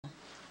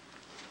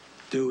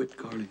Do it,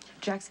 Carly.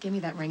 Jax gave me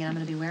that ring, and I'm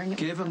going to be wearing it.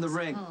 Give him the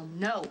ring.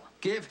 No.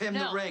 Give him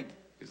No. the ring.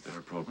 Is there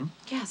a problem?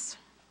 Yes.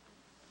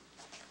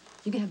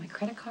 You can have my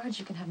credit cards,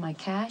 you can have my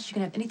cash, you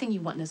can have anything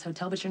you want in this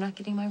hotel, but you're not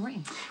getting my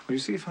ring. Well, you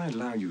see, if I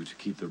allow you to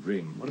keep the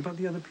ring, what about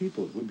the other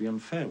people? It would be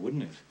unfair,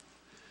 wouldn't it?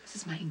 This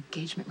is my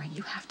engagement ring.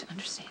 You have to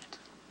understand.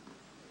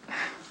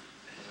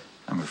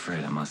 I'm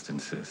afraid I must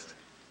insist.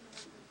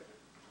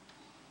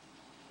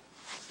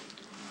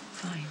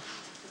 Fine.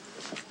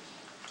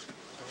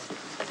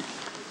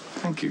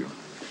 Thank you.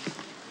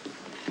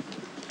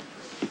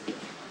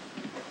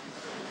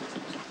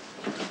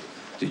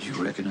 Did you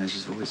recognize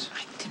his voice?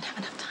 I didn't have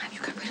enough time. You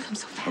got rid of him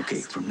so fast. Okay,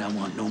 from now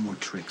on, no more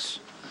tricks.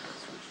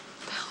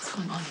 What the hell is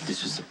going on here?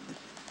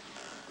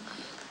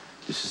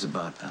 This is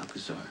about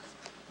Alcazar.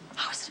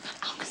 How is it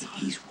about Alcazar?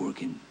 He's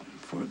working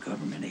for a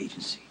government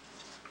agency.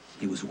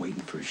 He was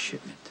waiting for a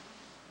shipment.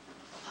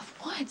 Of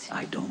what?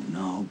 I don't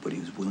know, but he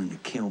was willing to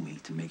kill me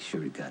to make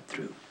sure it got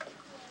through.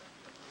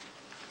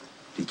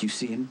 Did you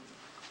see him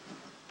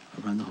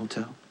around the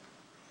hotel?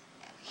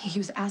 He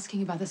was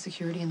asking about the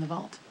security in the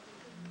vault.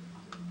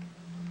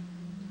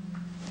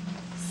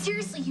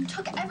 Seriously, you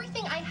took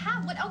everything I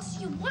have. What else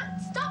do you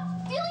want? Stop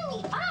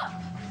filling me up!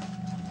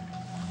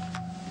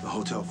 The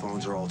hotel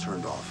phones are all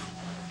turned off.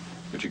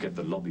 Did you get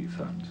the lobby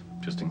phoned,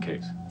 just in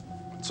case?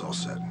 It's all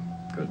set.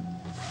 Good.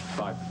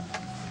 5.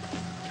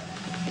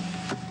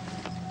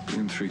 You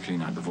and 3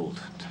 clean out the vault.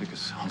 Take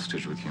us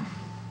hostage with you.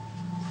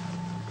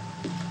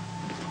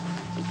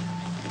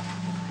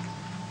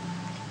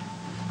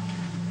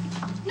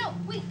 No,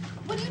 wait.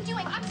 What are you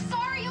doing? I'm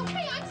sorry,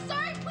 okay? I'm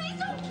sorry. Please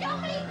don't kill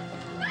me.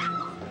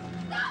 No!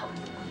 No!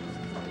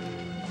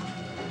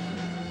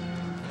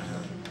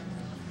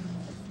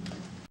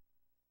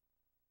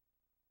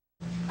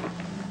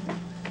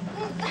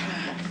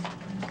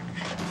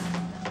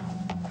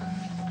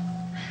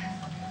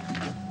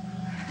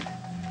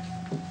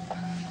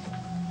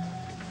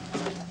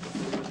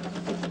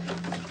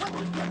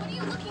 What are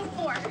you looking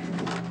for?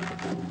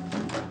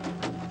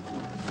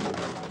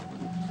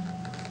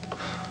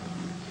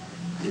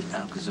 Did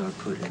Alcazar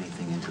put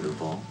anything into the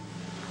vault?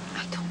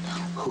 I don't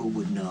know. Who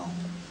would know?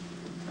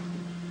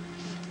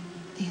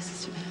 The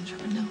assistant manager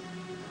would know.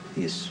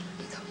 Yes.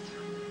 He's over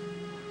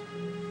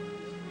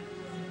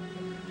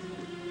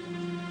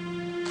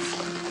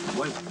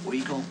there. Where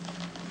you going?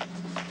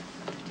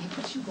 Take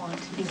what you want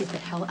and get the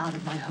hell out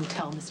of my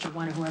hotel, Mr.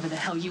 One, or whoever the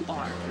hell you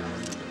are.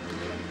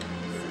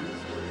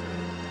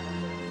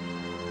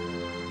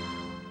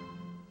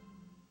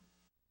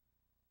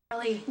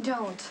 Charlie,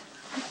 don't.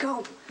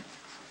 Go.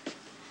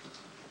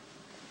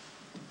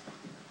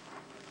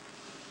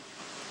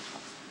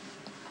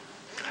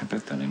 I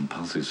bet that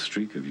impulsive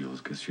streak of yours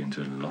gets you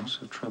into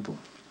lots of trouble.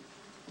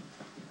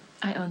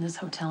 I own this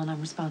hotel, and I'm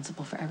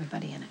responsible for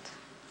everybody in it.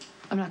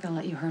 I'm not going to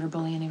let you hurt or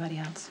bully anybody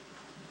else.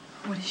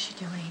 What is she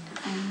doing?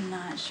 I'm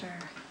not sure.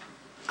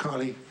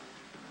 Carly,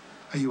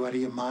 are you out of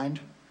your mind?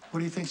 What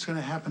do you think's going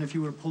to happen if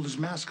you were to pull his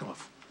mask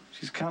off?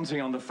 She's counting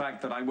on the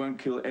fact that I won't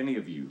kill any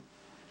of you,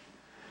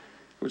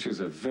 which is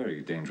a very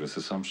dangerous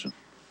assumption.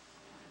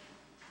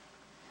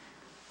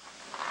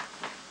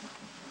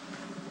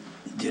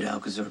 Did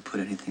Alcazar put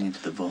anything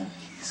into the vault?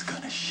 He's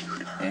gonna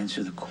shoot her.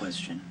 Answer the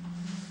question.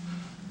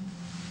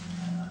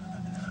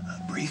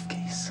 A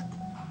briefcase.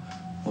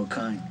 What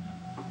kind?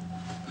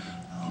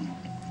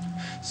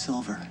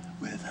 Silver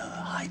with a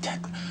high-tech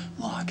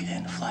lock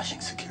and flashing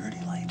security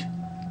light.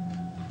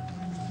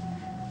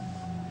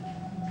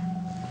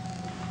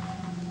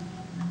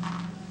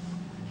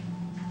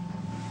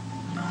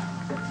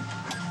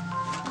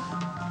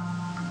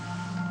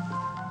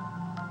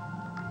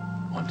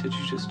 What did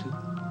you just do?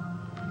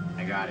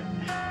 I got it.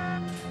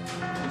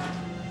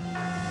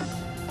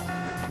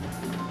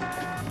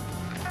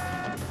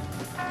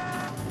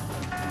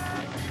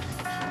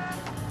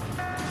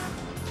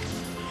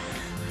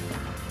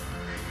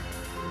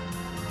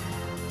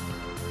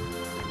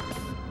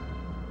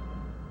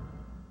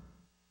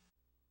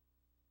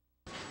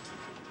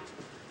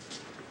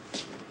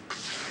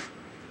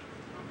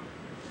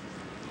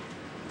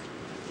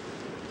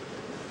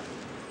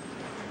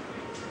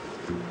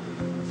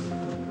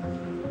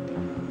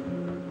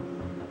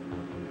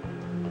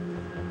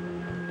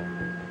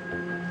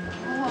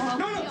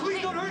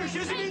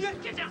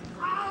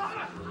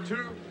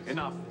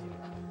 Enough.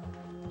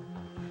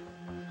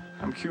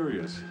 I'm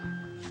curious.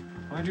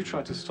 Why'd you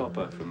try to stop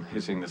her from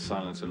hitting the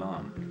silent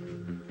alarm?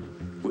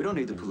 We don't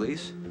need the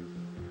police.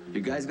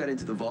 You guys got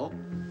into the vault.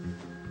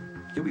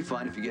 You'll be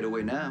fine if you get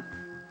away now.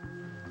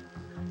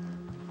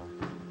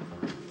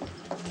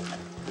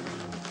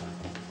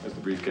 Where's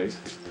the briefcase?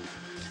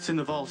 It's in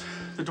the vault.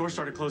 The door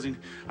started closing.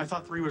 I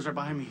thought 3 was right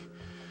behind me.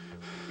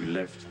 You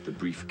left the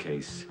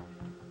briefcase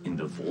in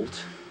the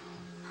vault?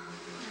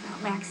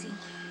 What about Maxie?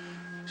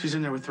 She's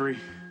in there with 3.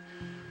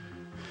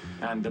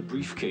 And the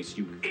briefcase,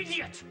 you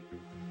idiot!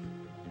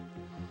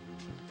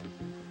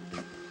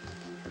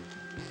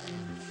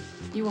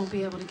 You won't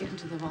be able to get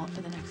into the vault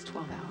for the next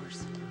 12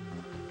 hours.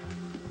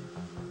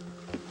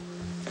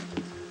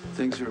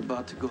 Things are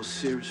about to go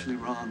seriously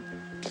wrong.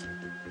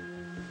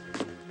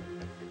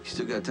 You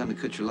still got time to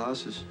cut your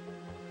losses.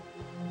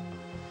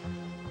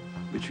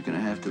 But you're gonna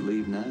have to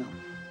leave now.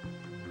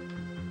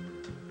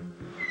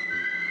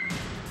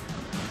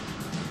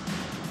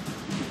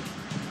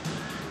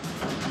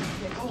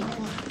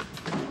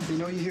 They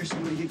know you hear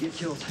somebody get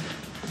killed.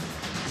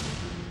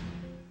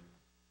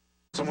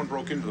 Someone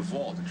broke into the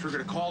vault and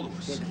triggered a call to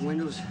us. Yeah, the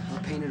windows are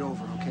painted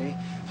over, okay?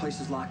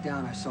 Place is locked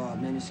down. I saw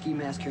men in ski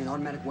masks carrying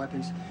automatic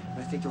weapons, and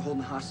I think they're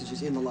holding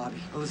hostages in the lobby.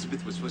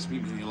 Elizabeth was supposed to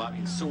meet me in the lobby,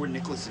 and so were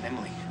Nicholas and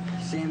Emily.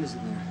 Sam is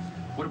in there.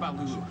 What about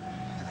Lulu?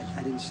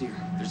 I didn't see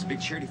her. There's a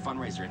big charity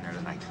fundraiser in there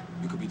tonight.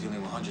 You could be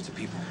dealing with hundreds of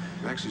people.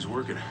 Maxie's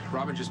working.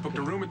 Robin just booked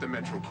a room at the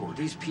Metro Court.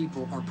 These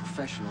people are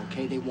professional,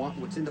 okay? They want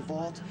what's in the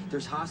vault.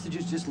 There's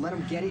hostages. Just let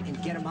them get it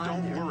and get them out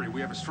of there. Don't worry.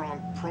 We have a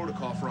strong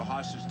protocol for a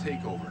hostage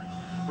takeover.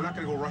 We're not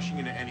going to go rushing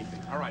into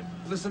anything. All right,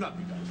 listen up,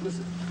 you guys.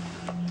 Listen.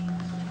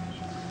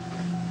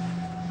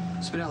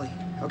 Spinelli,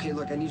 okay,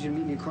 look, I need you to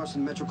meet me across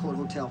from the Metro Court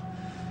Hotel.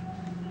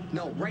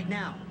 No, right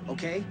now,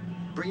 okay?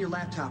 Bring your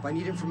laptop. I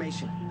need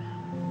information.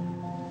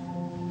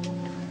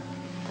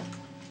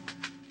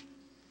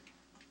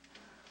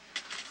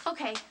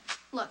 Okay,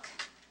 look.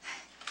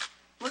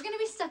 We're gonna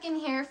be stuck in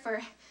here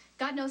for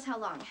God knows how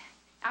long.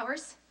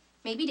 Hours,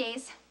 maybe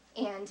days.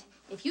 And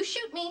if you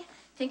shoot me,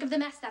 think of the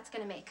mess that's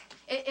gonna make.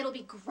 It'll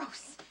be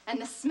gross.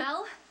 And the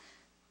smell,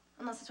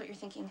 unless that's what you're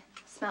thinking.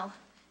 Smell,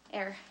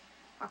 air,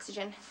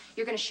 oxygen.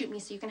 You're gonna shoot me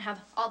so you can have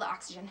all the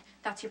oxygen.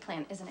 That's your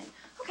plan, isn't it?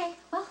 Okay,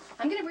 well,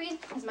 I'm gonna breathe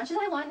as much as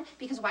I want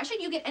because why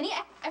should you get any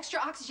extra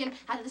oxygen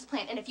out of this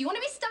plant? And if you wanna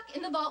be stuck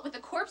in the vault with the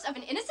corpse of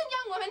an innocent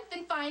young woman,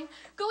 then fine.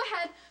 Go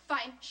ahead,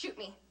 fine, shoot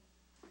me.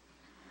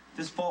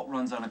 This vault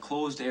runs on a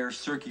closed air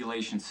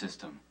circulation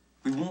system.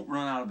 We won't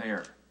run out of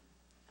air.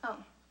 Oh.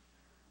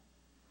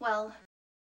 Well,